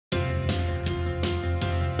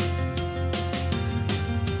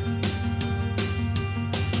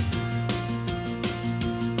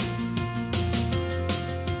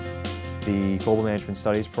Global Management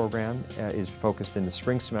Studies program is focused in the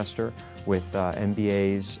spring semester with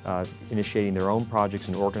MBAs initiating their own projects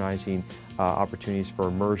and organizing opportunities for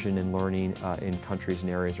immersion and learning in countries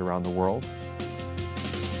and areas around the world.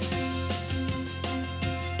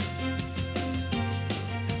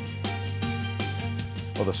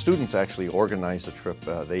 Well, the students actually organize the trip.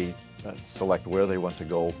 They select where they want to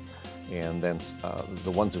go, and then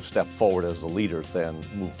the ones who step forward as the leaders then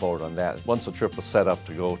move forward on that. Once the trip was set up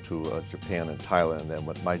to go to Japan and Thailand, then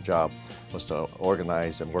what my job was to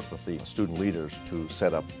organize and work with the student leaders to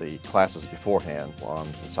set up the classes beforehand on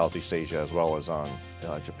Southeast Asia as well as on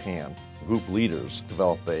Japan. Group leaders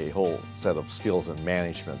develop a whole set of skills in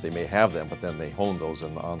management. They may have them, but then they hone those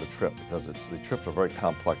on the trip because the trips are very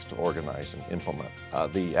complex to organize and implement.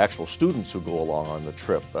 The actual students who go along on the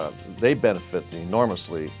trip, they benefit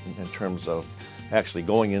enormously in terms of actually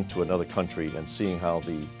going into another country and seeing how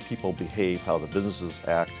the people behave, how the businesses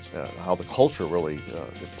act, how the culture really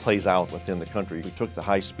plays out within the country. We took the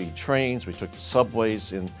high-speed trains, we took the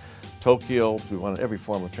subways in Tokyo, we wanted every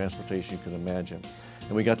form of transportation you can imagine.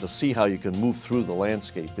 And we got to see how you can move through the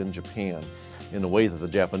landscape in Japan in a way that the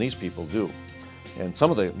Japanese people do. And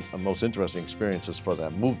some of the most interesting experiences for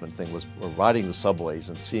that movement thing was riding the subways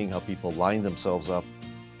and seeing how people line themselves up.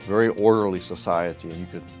 Very orderly society, and you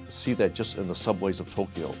could see that just in the subways of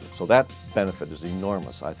Tokyo. So that benefit is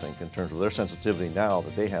enormous, I think, in terms of their sensitivity now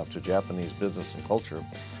that they have to Japanese business and culture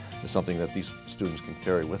is something that these students can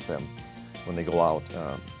carry with them when they go out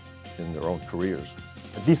in their own careers.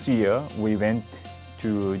 This year we went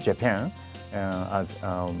to Japan as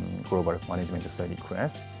Global Management Study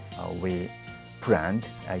class. We planned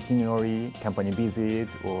itinerary, company visit,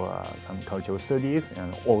 or some cultural studies,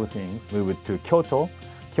 and all things. We went to Kyoto.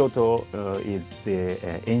 Kyoto is the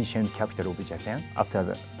ancient capital of Japan.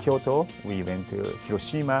 After Kyoto, we went to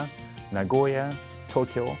Hiroshima, Nagoya,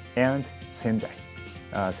 Tokyo, and Sendai.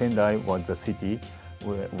 Sendai was the city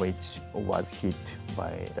which was hit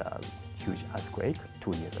by the huge earthquake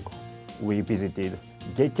 2 years ago. We visited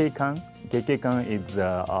Gekkeikan. Gekkeikan is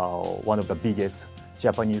one of the biggest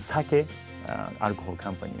Japanese sake alcohol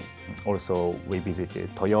company. Also, we visited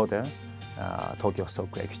Toyota, Tokyo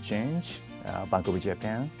Stock Exchange, Bank of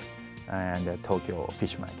Japan, and Tokyo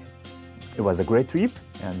Fish Market. It was a great trip,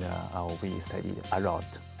 and we studied a lot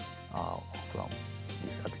from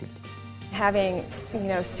this activity. Having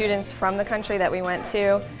students from the country that we went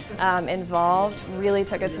to involved really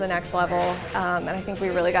took it to the next level, and I think we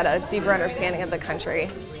really got a deeper understanding of the country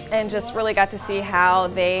and just really got to see how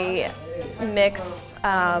they mix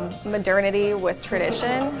modernity with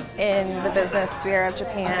tradition in the business sphere of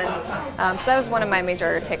Japan. So that was one of my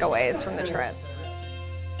major takeaways from the trip.